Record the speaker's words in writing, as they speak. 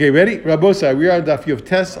Okay, ready? Rabbosai, we are on Daf Yud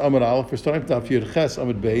Tes Amud Aleph. We're starting Daf Yud Ches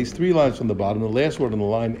Amud Beis. 3 lines from the bottom. The last word on the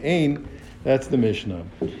line, Ein. That's the Mishnah.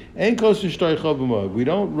 Ein kos shtoi chavamog. We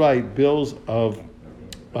don't write bills of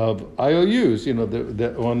IOUs.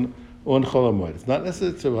 On Cholamoid. It's not necessary.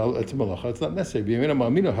 It's a malacha. It's not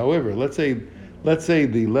necessary. However, let's say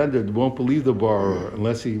the lender won't believe the borrower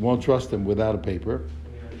unless he won't trust him without a paper,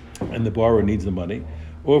 and the borrower needs the money.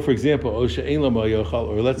 Or, for example, or let's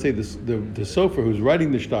say the sofer who's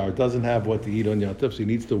writing the shtar doesn't have what to eat on Yantav, so he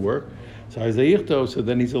needs to work. So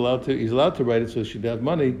then he's allowed to write it so she has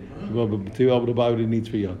money to be able to buy what he needs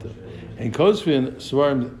for Yantav. And Kosvin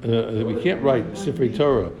Svarim, we can't write Sifrei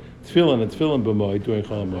Torah, Tefillin and Tefillin b'moed during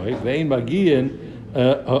Chol Hamoed. Ve'ein Magiyin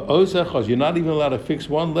Osachos. You're not even allowed to fix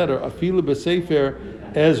one letter. Afilu b'Sefer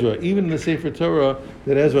Ezra, even in the Sefer Torah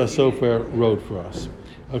that Ezra Sofer wrote for us.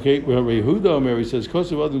 Okay, Yehuda Omer, he says,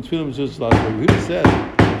 Yehuda says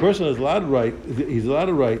the person is allowed to write, he's allowed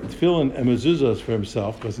to write tefillin and mezuzahs for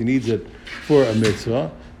himself because he needs it for a mitzvah.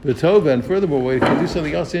 But Tova, and furthermore, he can do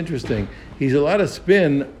something else interesting. He's allowed to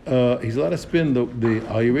spin. The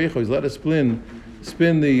ayurecho. He's allowed to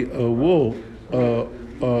spin the wool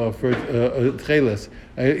for tcheles.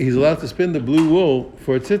 He's allowed to spin the blue wool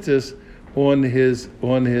for tzitzis on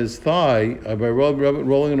his thigh by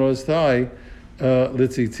rolling it on his thigh.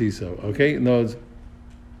 Litzitziso. Okay, no, it's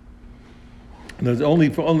only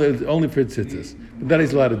for tzitzis. But that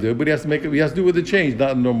he's allowed to do. But he has to make it. He has to do it with a change,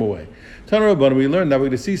 not in a normal way. Tana Rabbanan, we learned that we're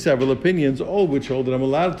going to see several opinions, all which hold that I'm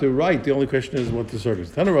allowed to write. The only question is what the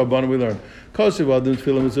circumstance. Tana Rabbanan, we learned Kosev Adam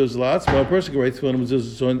Tefillah Mezuzah Latzma. A person can write Tefillah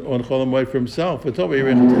Mezuzah on Chol Hamoed for himself.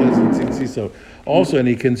 Also, and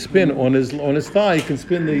he can spin on his thigh. He can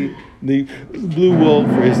spin the blue wool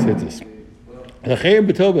for his tzitzis.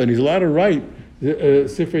 And he's allowed to write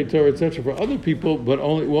Sifrei Torah, etc., for other people, but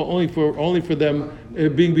only for them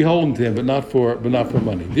being beholden to him, but not for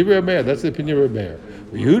money. Divrei Rav, that's the opinion of Rav Meir.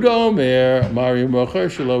 Yehuda Omer, Mariam Rocher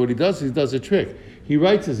Shelo. What he does a trick. He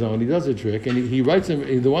writes his own. He does a trick, and he writes them.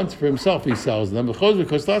 The ones for himself, he sells them. The Chosver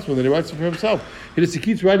Kostasman, then he writes them for himself. He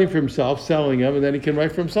keeps writing for himself, selling them, and then he can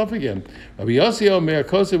write for himself again. Rabbi Yossi Omer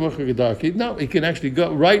Kosev Mocher Gedarki. No, he can actually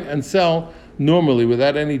go write and sell normally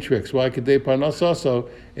without any tricks. Why could they parnas also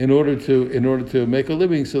in order to make a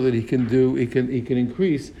living so that he can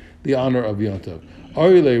increase the honor of Yom Tov.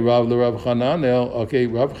 Arile Rav Rav Chananel, okay,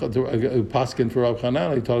 Rav Paskin for Rav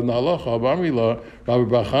Chananel, he told him the halacha, Abamrila, Rav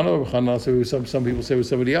Chananel, so some people say it was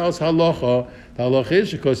somebody else, halacha, the halacha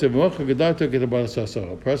is because if a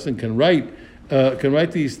person can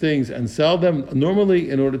write these things and sell them normally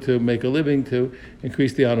in order to make a living to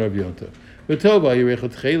increase the honor of Yom Tov. We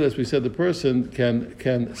said the person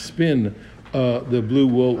can spin the blue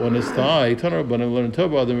wool on his thigh.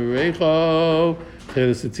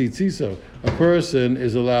 A person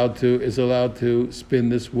is allowed to spin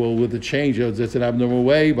this wool with a change. That's an abnormal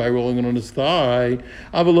way by rolling it on his thigh.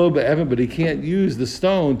 But he can't use the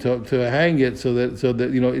stone to hang it so that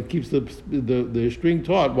it keeps the string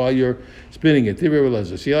taut while you're spinning it. You're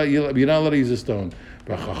not allowed to use a stone.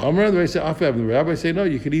 The rabbis say no,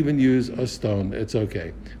 you could even use a stone. It's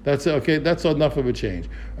okay. That's okay. That's enough of a change.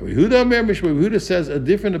 Yehuda says a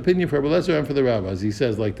different opinion for Rabbi Eliezer and for the rabbis. He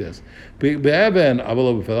says like this: Rabbi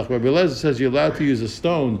Eliezer says you're allowed to use a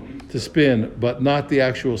stone to spin, but not the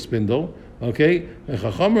actual spindle. Okay, and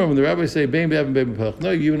the rabbis say no,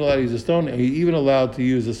 you're even allowed to use a stone, and you're even allowed to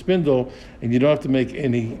use a spindle, and you don't have to make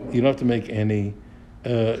any. You don't have to make any.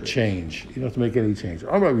 Change. You don't have to make any change. They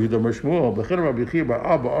said the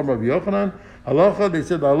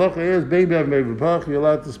halacha is you're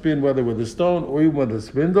allowed to spin whether with a stone or even with a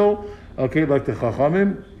spindle. Okay, like the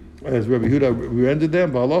Chachamim, as Rabbi Yehuda rendered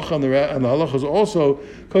them. And the halacha is also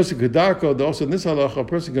kosi kedarko. Also in this halacha, a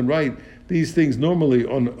person can write these things normally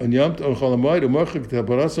on Yom on Chol Hamoed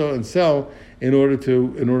and sell in order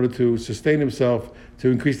to sustain himself, to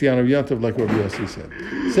increase the honor of Yom Tov, like Rabbi Yossi said.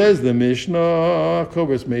 Says the Mishnah,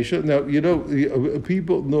 Kobras Mesha. Now,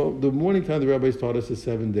 people know the morning time the rabbis taught us is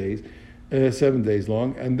 7 days. 7 days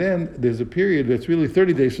long, and then there's a period that's really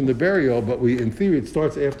 30 days from the burial, but in theory it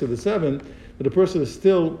starts after the 7, that a person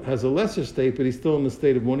still has a lesser state, but he's still in the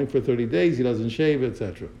state of mourning for 30 days, he doesn't shave,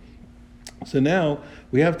 etc. So now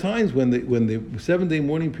we have times when the 7-day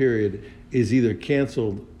mourning period is either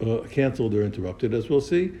canceled or interrupted, as we'll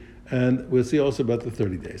see. And we'll see also about the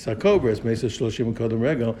 30 days. If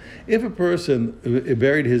a person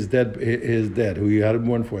buried his dead who he had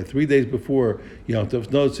mourned for 3 days before Yom Tov,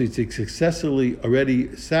 so he successfully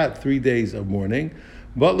already sat 3 days of mourning.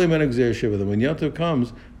 But when Yom Tov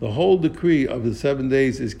comes, the whole decree of the 7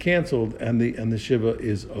 days is canceled, and the shiva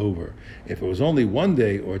is over. If it was only 1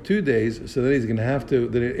 day or 2 days, so then he's going to have to.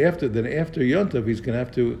 Then after Yom Tov, he's going to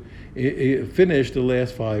have to finish the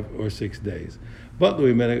last 5 or 6 days. But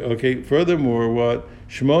okay. Furthermore, what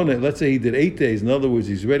Shmona? Let's say he did 8 days. In other words,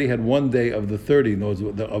 he's already had 1 day of the 30,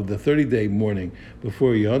 of the 30-day morning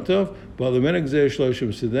before Yom Tov. But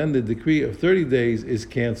so then the decree of 30 days is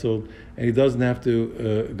canceled, and he doesn't have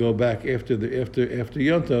to go back after Yom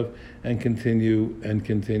Tov and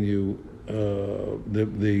continue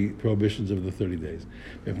the prohibitions of the 30 days.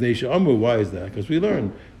 Why is that? Because we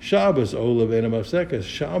learn Shabbos Olav Enam Afsekas.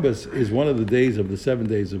 Shabbos is one of the days of the 7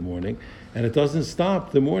 days of mourning, and it doesn't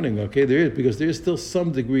stop the mourning. Okay, there is still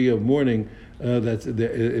some degree of mourning that's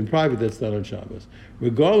in private that's not on Shabbos.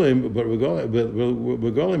 Regalim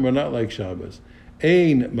are not like Shabbos.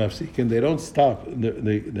 Ein mafsikin. They don't stop.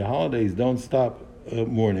 The holidays don't stop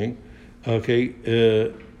mourning. Okay.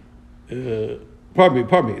 Pardon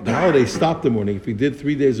me. The holidays stop the mourning. If he did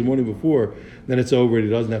 3 days of mourning before, then it's over, and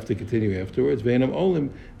he doesn't have to continue afterwards. Veinam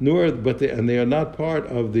olim and they are not part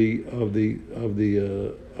of the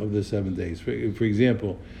 7 days. For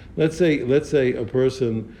example, let's say a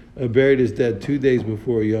person buried his dead 2 days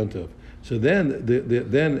before Yom Tov. So then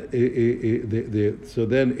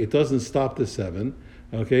it doesn't stop the 7,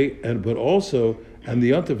 okay, and the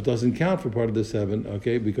Yom Tov doesn't count for part of the 7,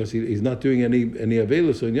 okay, because he's not doing any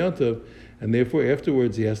avelus on Yom Tov. And therefore,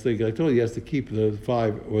 afterwards, he has to, like I told you, he has to keep the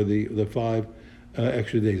 5 or the 5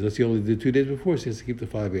 extra days. Let's say he only did 2 days before, so he has to keep the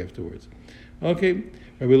 5 afterwards. Okay.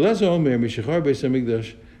 Rabbi Lezer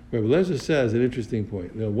says an interesting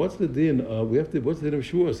point. Now, what's the din? What's the din of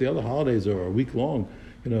Shavuos? The other holidays are a week long.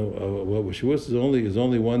 Shavuos is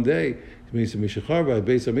only 1 day. It means Mishachar by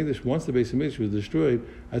Beis Hamikdash. Once the Beis Hamikdash was destroyed,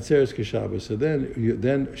 Atzeres Keshabbos. So then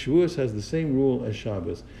Shavuos has the same rule as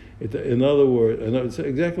Shabbos. In other words, it's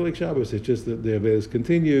exactly like Shabbos. It's just that the Avelis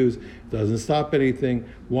continues, doesn't stop anything.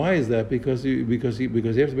 Why is that? Because after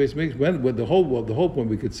Beis Hamikdash, the whole point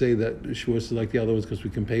we could say that Shavuos is like the other ones because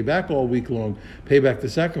we can pay back all week long, pay back the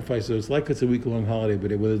sacrifice. So it's like it's a week long holiday.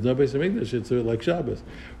 But when there's no Beis Hamikdash, it's like Shabbos.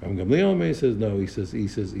 Ram Gamliel says no. He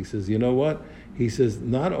says you know what? He says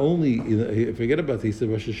not only forget about this. He said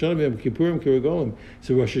Rosh Hashanah Yom Kippurim Kiragolim.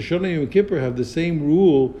 So Rosh Hashanah and Yom Kippur have the same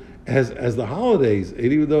rule as the holidays, and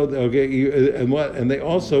even though and they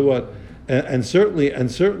also and certainly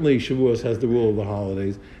Shavuos has the rule of the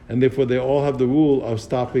holidays, and therefore they all have the rule of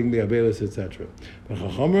stopping the Avelis, etc. But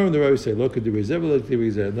Chachamim and the Rebbe say, look at the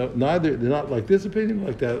Rizeh, no, neither they're not like this opinion,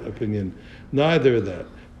 like that opinion, neither of that.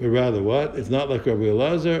 But rather what? It's not like Rabbi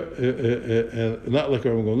Elazar, not like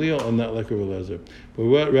Rabbi Gamliel, and not like Rabbi Elazar. But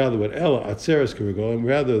rather what? Ella, Atzeres Kirigol,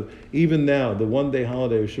 rather, even now, the 1 day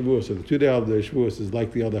holiday of Shavuos, or the 2 day holiday of Shavuos is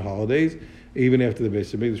like the other holidays, even after the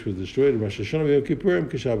Beis Hamikdash was destroyed. Rosh Hashanah Yom Kippurim,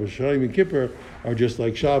 Kishabbos, Hashanah Yom Kippur are just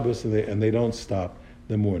like Shabbos, and they don't stop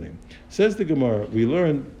the mourning. Says the Gemara, we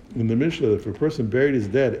learned in the Mishnah that if a person buried his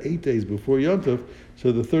dead 8 days before Yom Tov,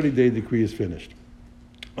 so the 30-day decree is finished.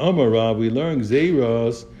 Amar Rav, we learn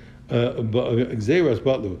Zeiras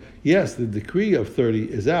Batlu. Yes, the decree of 30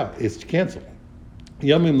 is out. It's canceled.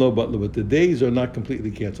 Yamim lo batlu, but the days are not completely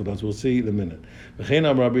canceled, as we'll see in a minute. V'chein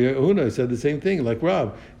Rabbi Yehuda said the same thing, like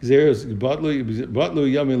Rav. Zeiras Batlu,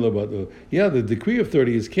 Yamim lo batlu. Yeah, the decree of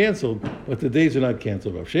 30 is canceled, but the days are not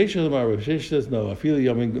canceled. Rav Sheish says no. I feel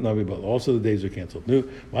Yamim Navi batlu. Also, the days are canceled. No,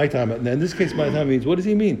 my time. And in this case, my time means. What does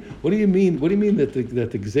he mean? What do you mean that the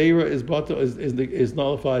Gzeira is batlu is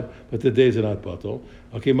nullified, but the days are not batlu?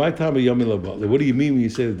 Okay, my time of Yom Batla. What do you mean when you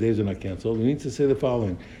say the days are not canceled? You need to say the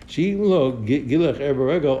following: even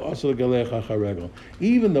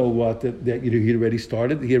though what that he already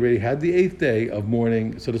started, he already had the 8th day of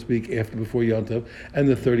mourning, so to speak, before Yom Tov, and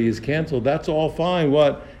the 30 is canceled. That's all fine.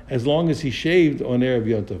 What? As long as he shaved on Erev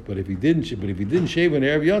Yom Tov. But if he didn't shave on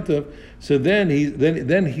Erev Yom Tov, so then he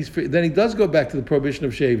does go back to the prohibition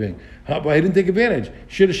of shaving. But he didn't take advantage.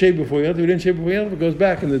 Should have shaved before Yom Tov. He didn't shave before Yom Tov. It goes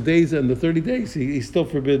back in the days and the 30 days. He's still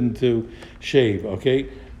forbidden to shave. Okay.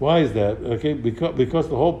 Why is that? Okay, because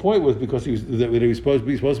the whole point was because he was supposed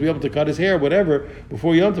to be able to cut his hair, whatever,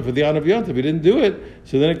 before Yom Tov, for the honor of Yom Tov. He didn't do it,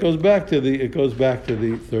 so then it goes back to the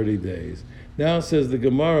 30 days. Now says the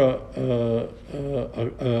Gemara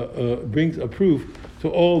brings a proof to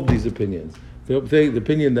all these opinions. The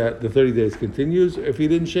opinion that the 30 days continues if he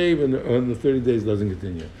didn't shave, and the 30 days doesn't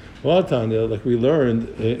continue. Like we learned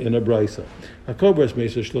in a brisa. If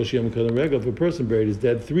a person buried his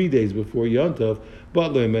dead 3 days before Yontav,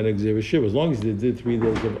 but Shiva. As long as he did 3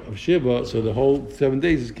 days of Shiva, so the whole 7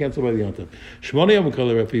 days is canceled by the Yontav.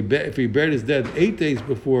 If he buried his dead 8 days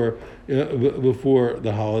before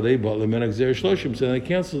the holiday, but so then it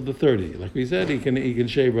cancels the 30. Like we said, he can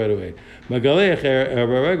shave right away.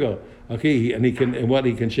 Okay, and he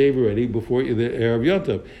can shave already before the Erev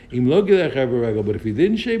Yontav. But if he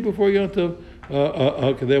didn't shave before Yontav,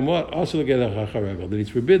 then what? Also then he's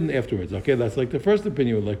forbidden afterwards. Okay, that's like the first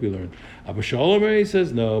opinion, like we learned. Abba Shalom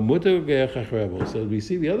says no. So we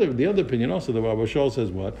see the other opinion also. That Abba Shalom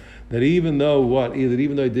says what? That even though he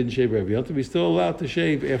didn't shave Erev Yontav, he's still allowed to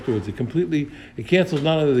shave afterwards. It cancels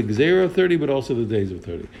not only the Gzeira of 30, but also the days of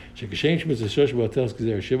 30.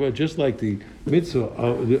 Just like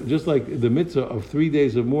the mitzvah of 3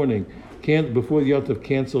 days of mourning before the Yontav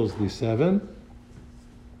cancels the 7.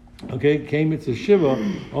 Okay, came mitzvah Shiva,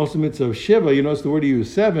 also mitzvah of Shiva. You notice the word you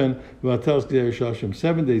use 7.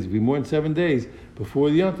 7 days. If you mourn 7 days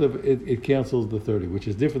before the Yontav, it cancels the 30, which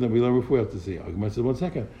is different than we learned before. We have to see. I said 1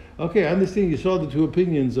 second. Okay, I understand. You saw the two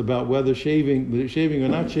opinions about whether shaving or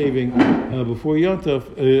not shaving before Yontav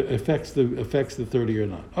affects the 30 or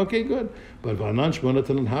not. Okay, good. But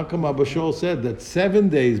how come Abba Shaul said that 7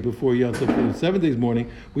 days before Yontav, 7 days morning?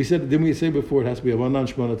 Didn't we say before it has to be a Vanan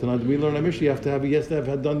Shmona Tanan? Did we learn a Mishnah? He has to have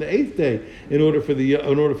done the 8th day in order for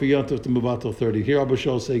Yontav to move out till 30. Here Abba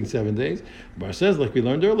Shaul is saying 7 days. Bar says, like we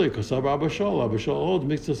learned earlier, because Abba Shaul holds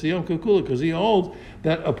Mitzvah Siyam Kukula, because he holds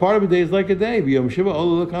that a part of a day is like a day. Yom Shiva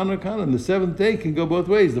and the 7th day can go both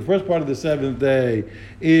ways. The first part of the 7th day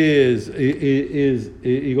is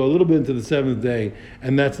you go a little bit into the 7th day,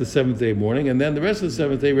 and that's the 7th day morning, and then the rest of the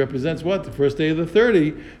 7th day represents what? The first day of the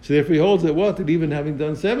 30. So therefore he holds that what? That even having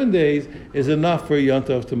done 7 days is enough for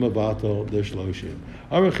Yontav to Mavatal the Shloshim.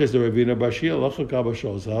 So halacha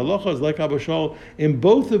is like Abba Shaul in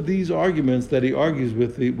both of these arguments that he argues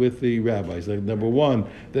with the rabbis. Like number one,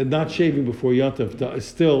 that not shaving before Yontav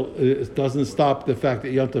still doesn't stop the fact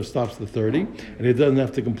that Yontav stops the 30, and it doesn't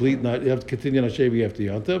have to you have to continue not shaving after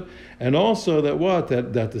Yontav, and also that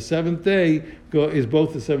the 7th day is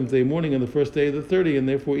both the 7th day morning and the first day of the 30, and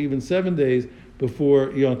therefore even 7 days before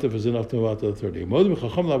Yontav is enough to move out to the 30.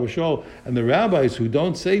 And the rabbis who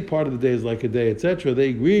don't say part of the day is like a day, etc., they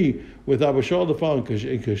agree with Abba Shaul the following: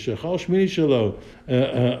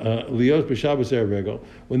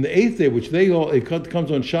 when the 8th day, which it comes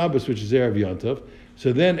on Shabbos, which is Erev Yontav,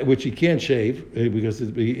 so then which he can't shave because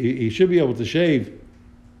he should be able to shave.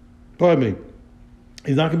 Pardon me,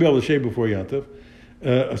 he's not going to be able to shave before Yontav.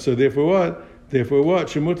 So therefore, what? He's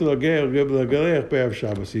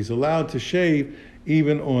allowed to shave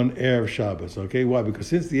even on Erev Shabbos. Okay, why? Because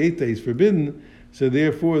since the 8th day is forbidden, so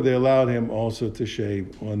therefore they allowed him also to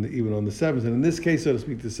shave even on the 7th. And in this case, so to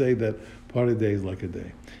speak, to say that part of the day is like a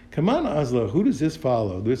day. Kaman Azla, who does this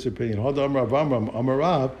follow? This opinion.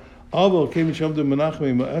 Amarav. Although that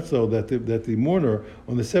the mourner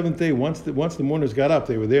on the 7th day, once the mourners got up,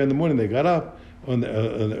 they were there in the morning, they got up.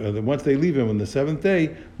 Once they leave him on the 7th day,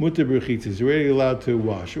 mutter b'chitzis, he's already allowed to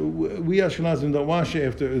wash. We Ashkenazim don't wash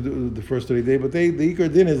after the first 30 days, but the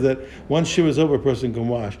Ikar Din is that once Shiva is over, a person can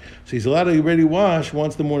wash. So he's allowed to already wash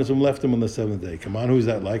once the mourners have left him on the 7th day. Come on, who's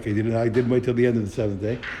that like? I didn't wait till the end of the 7th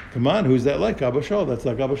day. Come on, who's that like? Abba Shaul. That's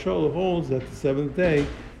like Abba Shaul who holds that the 7th day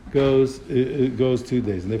goes 2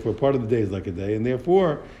 days, and therefore part of the day is like a day, and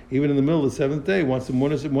therefore even in the middle of the 7th day, once the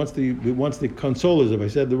consolers, if I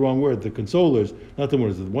said the wrong word, the consolers, not the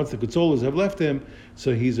mourners, once the consolers have left him,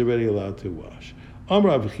 so he's already allowed to wash.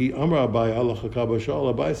 Amra Abai halacha Abba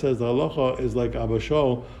Shaul. Abai says the halacha is like Abba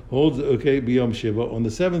Shaul holds biyom Shiva on the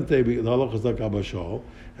 7th day. The halacha is like Abba Shaul,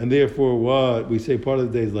 and therefore what we say part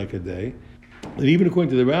of the day is like a day. And even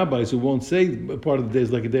according to the rabbis who won't say part of the day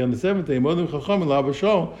is like a day on the 7th day, but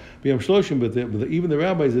even the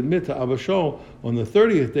rabbis admit to Abba Shaul on the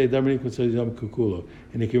 30th day,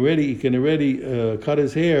 and he can already cut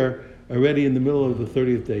his hair already in the middle of the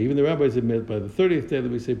 30th day. Even the rabbis admit by the 30th day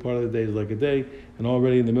that we say part of the day is like a day, and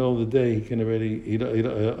already in the middle of the day he can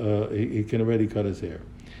already cut his hair.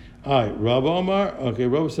 All right, Rav Omar. Okay,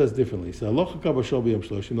 Rav says differently. So halacha Abba Shaul b'yom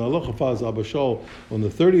shloshim. The halacha follows Abba Shaul on the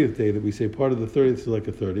 30th day that we say part of the 30th is like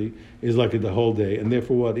a 30, is like the whole day, and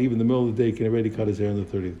therefore what? Even the middle of the day he can already cut his hair on the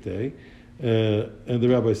 30th day. And the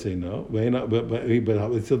rabbis say no. But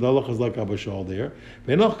so the halacha is like Abba Shaul there.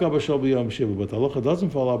 But the halacha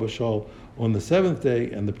doesn't follow Abba Shaul on the 7th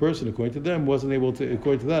day, and the person, according to them, wasn't able to.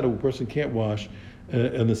 According to that, a person can't wash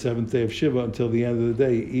on the 7th day of Shiva until the end of the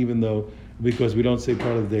day, even though. Because we don't say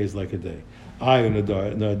part of the day is like a day. I and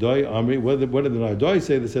Nadoi Amri. What did the Nadoi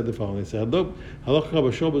say? They said the following. They said, "Look, halacha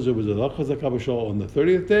kabashol was a halacha kabashol on the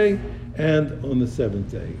 30th day and on the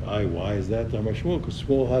 7th day." Why is that? Shmuel, because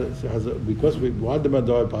Shmuel because why did the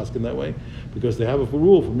Nadoi paskin that way? Because they have a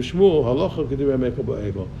rule from Shmuel halacha kedirei mekal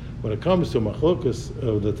ba'evel. When it comes to machlokas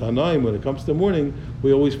of the Tanaim, when it comes to mourning,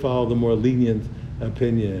 we always follow the more lenient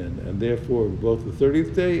opinion, and therefore both the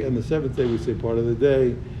 30th day and the 7th day we say part of the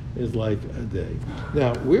day is like a day.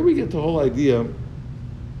 Now, where we get the whole idea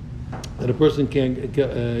that a person can't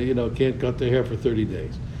cut their hair for 30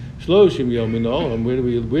 days? Shloshim yom minol. Where do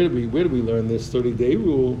we learn this 30-day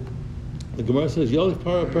rule? The Gemara says Yalif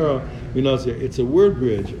para minazir. It's a word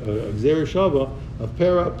bridge, a gzera shava of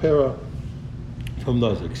para from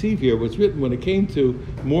Nazir. See here, what's written when it came to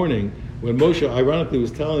mourning. When Moshe ironically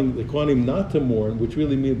was telling the Kohanim not to mourn, which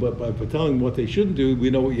really means by telling them what they shouldn't do,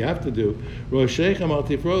 we know what you have to do. Rosh Hashanah al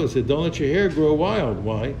Tifrola said, "Don't let your hair grow wild."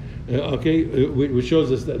 Why? Which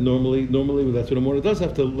shows us that normally that's what a mourner does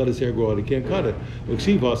have to let his hair grow out. He can't cut it.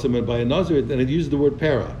 And by a Nazir, and it uses the word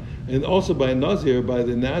para. And also by a Nazir, by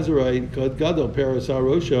the Nazirite, Gadol Parasar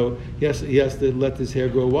Rosho, he has to let his hair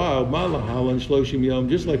grow wild. Malahalan Shloshim Yom,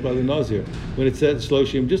 just like by the Nazir. When it said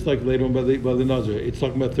Shloshim, just like later on by the Nazir, it's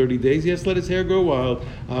talking about 30 days. He has to let his hair grow wild.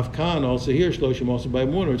 Afkan also here, Shloshim also by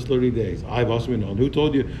mourner, it's 30 days. I've also been known. Who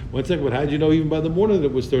told you? 1 second, but how did you know even by the mourner that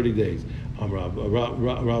it was 30 days? Rav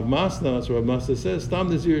Masna, so Rav Masna says, Stam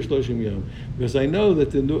Nazir Shloshim Yom, because I know that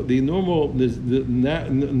the normal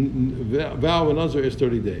vow of Nazir is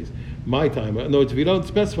 30 days. My time. No, if you don't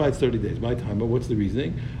specify, it's 30 days. My time. But what's the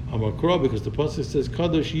reasoning? Amakra, because the pasuk says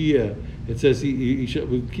Kadosh Yiyah. It says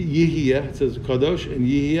Yihiyah. It says Kadosh and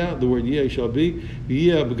Yihiyah. The word Yiyah shall be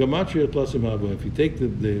Yihiyah b'gamatria tlasim haba. If you take the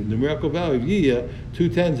numerical value of Yihiyah, 2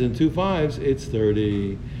 10s and 2 5s, it's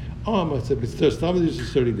 30. It's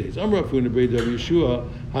 30 days. Everybody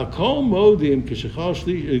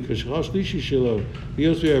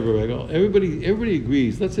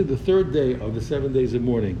agrees. Let's say the 3rd day of the 7 days of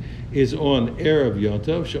mourning is on Erev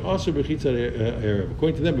Yontav.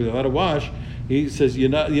 According to them, you're allowed to wash. He says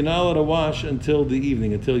you're not allowed to wash until the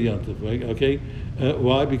evening, until Yontav. Right? Okay.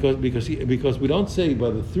 Why? Because we don't say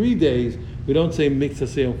by the 3 days. We don't say mikzah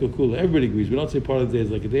seyam kukula. Everybody agrees. We don't say part of the day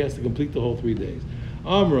is like a day has to complete the whole 3 days.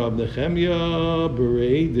 Rav Nechemia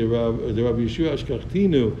Berei, the Rav Yeshua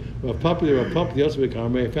Ashkachtinu, Rav Papi, the Rav Papi, the Yosef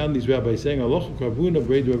Karmei. I found these rabbis saying, "Aloch Kavuna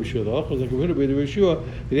Berei Rav Yeshua." The Aloch was like Kavuna Berei Rav Yeshua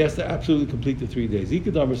that he has to absolutely complete the 3 days.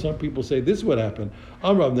 Ikadam, some people say this is what happened.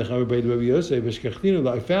 Rav Nechemia Berei Rav Yosef Ashkachtinu.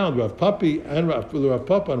 I found Rav Papi and Rav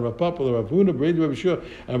Papa and Rav Papa, the Rav Huna Berei Rav Yeshua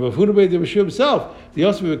and Rav Huna Berei Rav Yeshua himself. The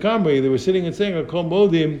Yosef Karmei. They were sitting and saying, "Kol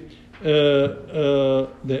Modim."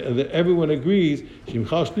 Everyone agrees. If the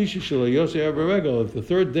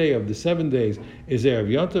 3rd day of the 7 days is Erev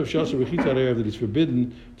Yontav Shasa Rechitzat Erev, that he's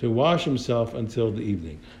forbidden to wash himself until the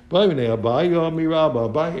evening. Abai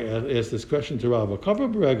asked this question to Rava.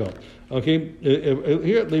 Okay,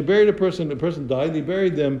 here they buried a person. The person died. They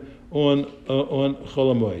buried them on Chol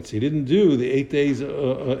HaMoed. So he didn't do the 8 days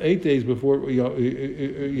before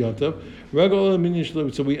Yontav.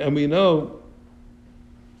 So we know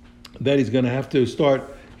that he's going to have to start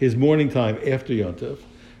his morning time after Yontav.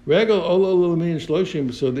 Regal Olomin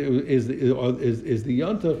Shloshim. So is the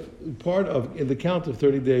Yontav part of in the count of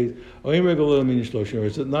 30 days? Or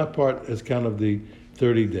is it not part as count of the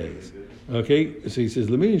 30 days? Okay, so he says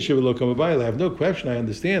Lamin Shiva Lo Kamabayla. I have no question. I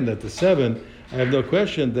understand that the 7. I have no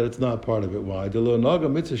question that it's not part of it. Why?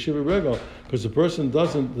 Because the person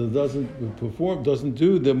doesn't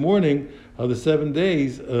do the morning of the 7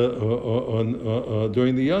 days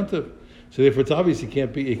during the Yontav. So therefore, it's obvious it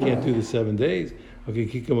can't do the 7 days. Okay,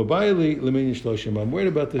 I'm worried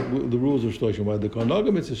about the rules of Shloshim. Why? The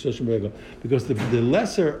Konoga mitzvah Shloshim Regel. Because the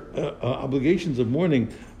lesser obligations of mourning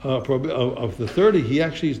of the 30, he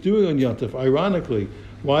actually is doing on Yontav. Ironically,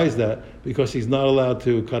 why is that? Because he's not allowed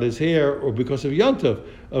to cut his hair, or because of Yontav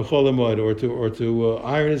of Chol HaMoed, or to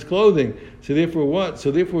iron his clothing. So therefore, what?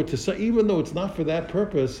 So therefore, even though it's not for that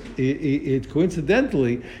purpose, it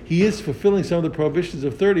coincidentally he is fulfilling some of the prohibitions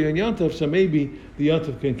of 30 on Yontav. So maybe the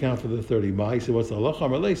Yontav can count for the 30. He said, "What's the halacha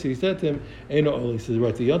amalei?" So he said to him, "He says,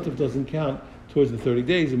 right, the Yontav doesn't count towards the 30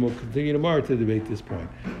 days," and we'll continue tomorrow to debate this point.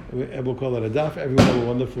 And we'll call it a daf. Everyone have a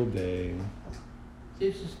wonderful day.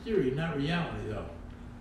 It's a theory, not reality, though.